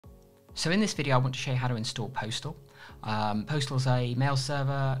So in this video I want to show you how to install Postal. Postal is a mail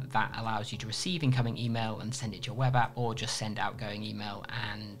server that allows you to receive incoming email and send it to your web app, or just send outgoing email,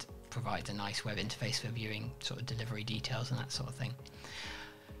 and provides a nice web interface for viewing sort of delivery details and that sort of thing.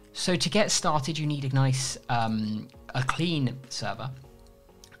 So to get started you need a nice, a clean server.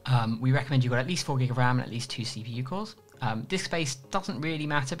 We recommend you've got at least 4 GB of RAM and at least 2 CPU cores. Disk space doesn't really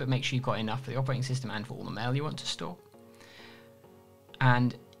matter, but make sure you've got enough for the operating system and for all the mail you want to store.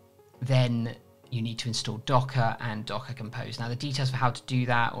 And then you need to install Docker and Docker Compose. Now the details for how to do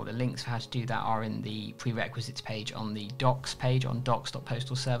that, or the links for how to do that, are in the prerequisites page on the docs page on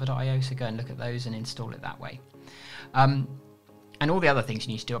docs.postalserver.io, so go and look at those and install it that way. And all the other things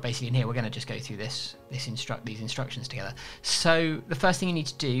you need to do are basically in here. We're going to just go through these instructions together. So the first thing you need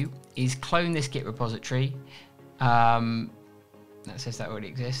to do is clone this Git repository. That says that already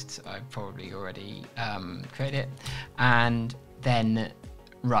exists. I've probably already created it. And then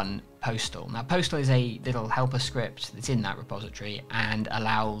run Postal. Now Postal is a little helper script that's in that repository and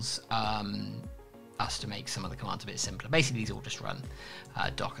allows us to make some of the commands a bit simpler. Basically these all just run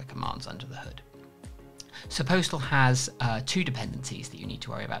Docker commands under the hood. So Postal has 2 dependencies that you need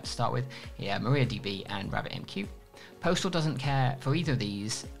to worry about to start with, MariaDB and RabbitMQ. Postal doesn't care for either of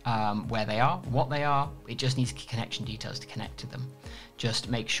these where they are, what they are, it just needs connection details to connect to them. Just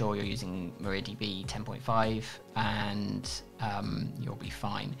make sure you're using MariaDB 10.5 and you'll be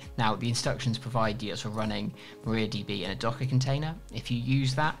fine. Now the instructions provide you for running MariaDB in a Docker container. If you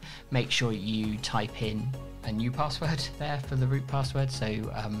use that, make sure you type in a new password there for the root password, so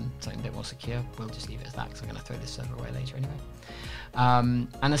something a bit more secure. We'll just leave it as that because I'm going to throw this server away later anyway.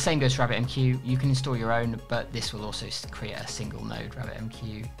 And the same goes for RabbitMQ. You can install your own, but this will also create a single node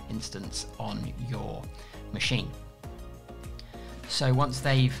RabbitMQ instance on your machine. So once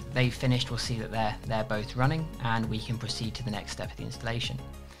they've finished, we'll see that they're both running, and we can proceed to the next step of the installation.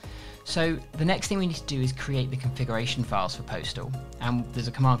 So the next thing we need to do is create the configuration files for Postal, and there's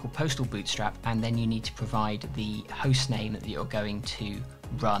a command called Postal Bootstrap, and then you need to provide the host name that you're going to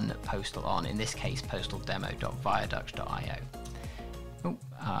run Postal on, in this case postaldemo.viaduct.io.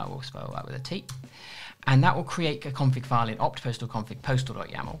 We'll spell that with a T. And that will create a config file in opt-postal-config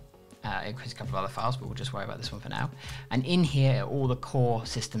postal.yaml. It includes a couple of other files, but we'll just worry about this one for now. And in here are all the core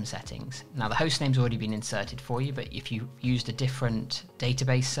system settings. Now the host name's already been inserted for you, but if you used a different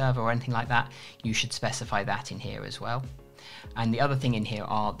database server or anything like that, you should specify that in here as well. And the other thing in here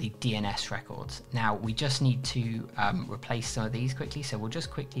are the DNS records. Now we just need to replace some of these quickly, so we'll just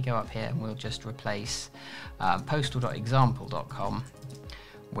quickly go up here and we'll just replace postal.example.com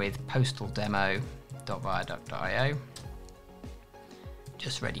with postaldemo.viaduct.io.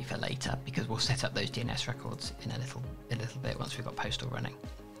 Just ready for later, because we'll set up those DNS records in a little bit once we've got Postal running.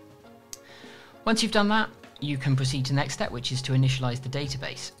 Once you've done that, you can proceed to the next step, which is to initialize the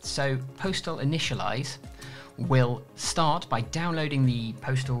database. So Postal Initialize will start by downloading the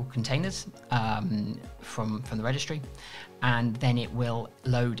Postal containers from the registry, and then it will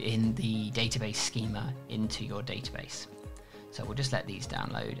load in the database schema into your database. So we'll just let these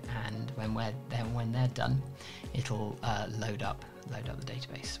download, and when they're done, it'll load up the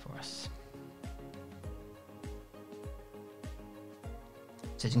database for us.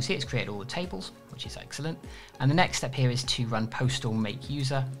 So as you can see, it's created all the tables, which is excellent. And the next step here is to run Postal Make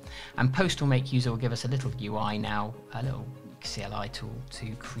User, and Postal Make User will give us a little UI now, a little CLI tool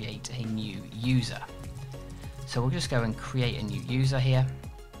to create a new user. So we'll just go and create a new user here.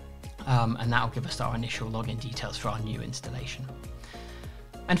 And that will give us our initial login details for our new installation.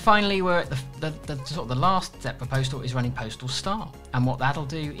 And finally, we're at the last step for Postal is running Postal Start, and what that'll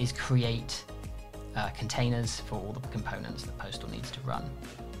do is create containers for all the components that Postal needs to run.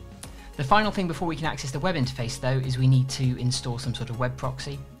 The final thing before we can access the web interface, though, is we need to install some sort of web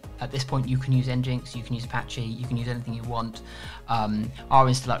proxy. At this point, you can use Nginx, you can use Apache, you can use anything you want. Our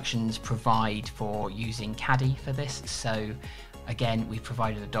instructions provide for using Caddy for this, so again, we've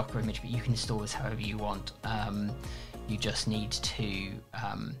provided a Docker image, but you can install this however you want. You just need to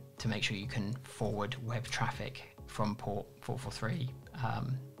make sure you can forward web traffic from port 443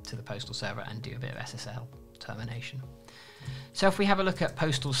 to the Postal server and do a bit of SSL termination. So if we have a look at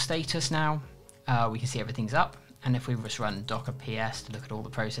Postal status now, we can see everything's up. And if we just run Docker PS to look at all the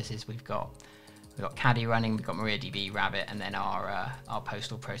processes, we've got Caddy running, we've got MariaDB, Rabbit, and then our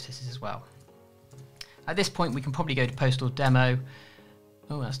Postal processes as well. At this point, we can probably go to Postal Demo.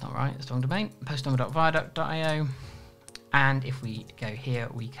 Oh, that's not right, that's the wrong domain. postaldemo.viaduct.io. And if we go here,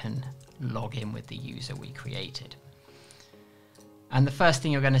 we can log in with the user we created. And the first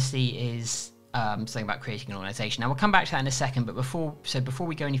thing you're going to see is something about creating an organization. Now we'll come back to that in a second, but before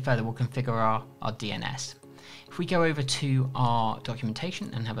we go any further, we'll configure our DNS. If we go over to our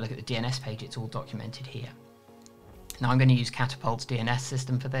documentation and have a look at the DNS page, it's all documented here. Now I'm going to use Catapult's DNS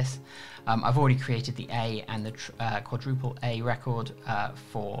system for this. I've already created the A and the quadruple A record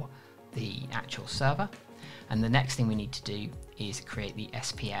for the actual server. And the next thing we need to do is create the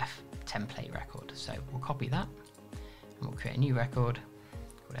SPF template record. So we'll copy that and we'll create a new record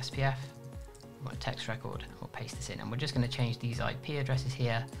called SPF. We've got a text record and we'll paste this in. And we're just going to change these IP addresses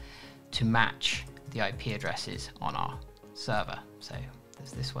here to match the IP addresses on our server. So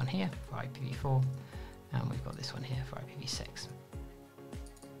there's this one here for IPv4 and we've got this one here for IPv6.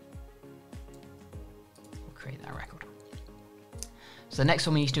 We'll create that record. So the next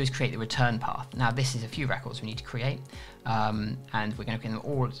one we need to do is create the return path. Now this is a few records we need to create, and we're going to create them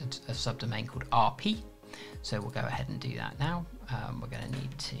all as a subdomain called RP. So we'll go ahead and do that now. We're going to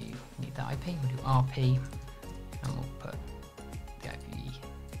need that IP. We'll do RP, and we'll put the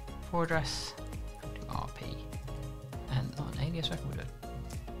IPv4 address. We'll do RP, and not an alias record. We'll do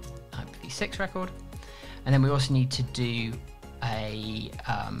an IPv6 record, and then we also need to do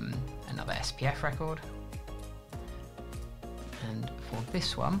another SPF record. And for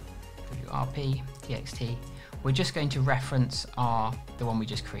this one, we'll do RP, txt, we're just going to reference the one we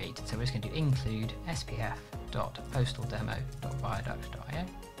just created. So we're just going to include spf.postaldemo.viaduct.io.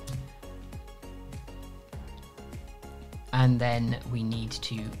 And then we need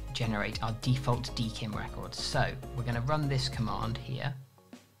to generate our default Dkim record. So we're going to run this command here,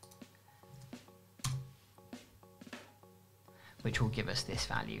 which will give us this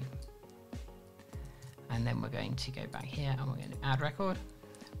value. And then we're going to go back here and we're going to add record,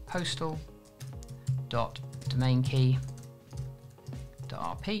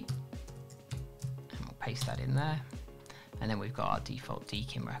 postal.domainkey.rp, and we'll paste that in there. And then we've got our default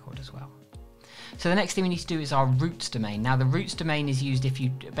Dkim record as well. So the next thing we need to do is our routes domain. Now the routes domain is used if you,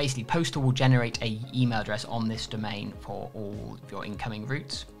 basically Postal will generate a email address on this domain for all of your incoming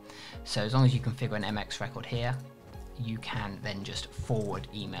routes. So as long as you configure an MX record here, you can then just forward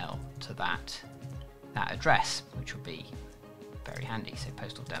email to that address, which will be very handy. So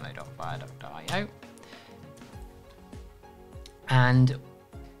postaldemo.viaduct.io. And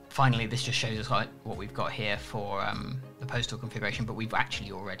finally, this just shows us what we've got here for the Postal configuration, but we've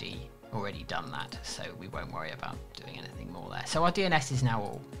actually already done that, so we won't worry about doing anything more there. So our DNS is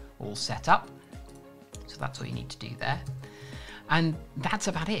now all set up. So that's all you need to do there. And that's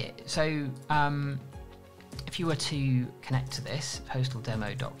about it. So if you were to connect to this,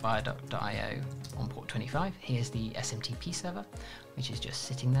 postaldemo.viaduct.io on port 25, here's the SMTP server, which is just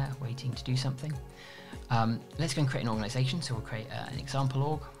sitting there waiting to do something. Let's go and create an organization. So we'll create an example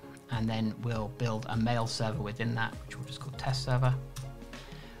org, and then we'll build a mail server within that, which we'll just call test server.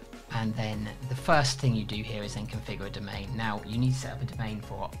 And then the first thing you do here is then configure a domain. Now you need to set up a domain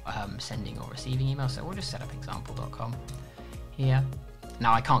for sending or receiving email. So we'll just set up example.com here.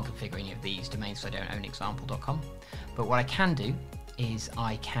 Now I can't configure any of these domains, so I don't own example.com. But what I can do is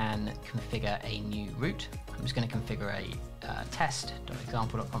I can configure a new route. I'm just going to configure a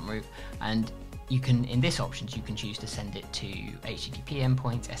test.example.com route, and you can, in this options, you can choose to send it to HTTP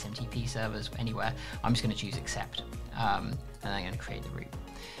endpoints, SMTP servers, anywhere. I'm just going to choose accept, and I'm going to create the route.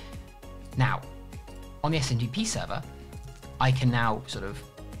 Now, on the SMTP server, I can now sort of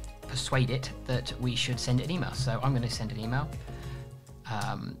persuade it that we should send it an email. So I'm going to send an email.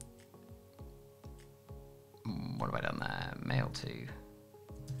 What have I done there? Mail to...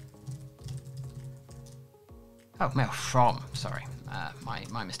 Oh, mail from, sorry,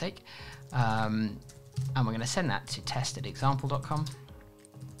 my mistake. And we're going to send that to test@example.com.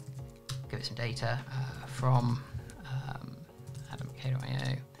 Give it some data from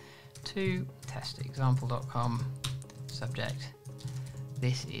adamk.io to test@example.com. Subject,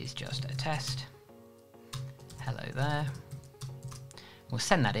 this is just a test. Hello there. We'll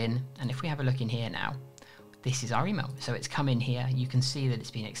send that in, and if we have a look in here now, this is our email. So it's come in here. You can see that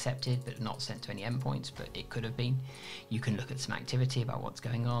it's been accepted, but not sent to any endpoints, but it could have been. You can look at some activity about what's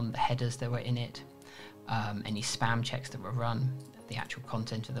going on, the headers that were in it, any spam checks that were run, the actual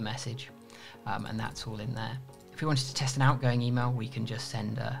content of the message, and that's all in there. If we wanted to test an outgoing email, we can just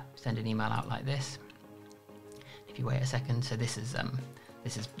send an email out like this. If you wait a second, so this is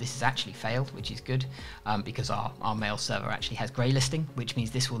actually failed, which is good, because our mail server actually has grey listing, which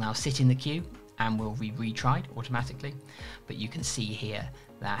means this will now sit in the queue and will be retried automatically. But you can see here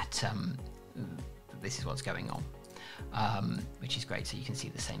that this is what's going on, which is great. So you can see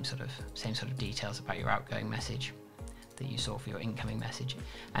the same sort of details about your outgoing message that you saw for your incoming message.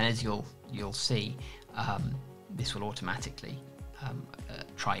 And as you'll see, this will automatically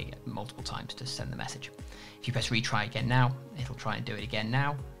try multiple times to send the message. If you press retry again now, it'll try and do it again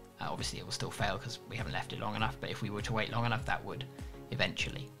now, Obviously it will still fail because we haven't left it long enough, but if we were to wait long enough, that would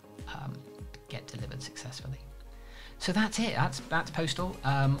eventually get delivered successfully. So that's it, that's Postal.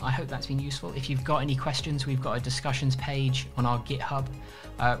 I hope that's been useful. If you've got any questions, we've got a discussions page on our GitHub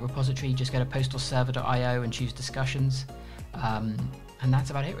repository. Just go to postalserver.io and choose discussions. And that's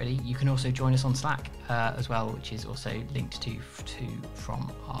about it really. You can also join us on Slack as well, which is also linked to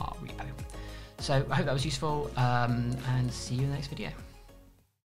from our repo. So I hope that was useful, and see you in the next video.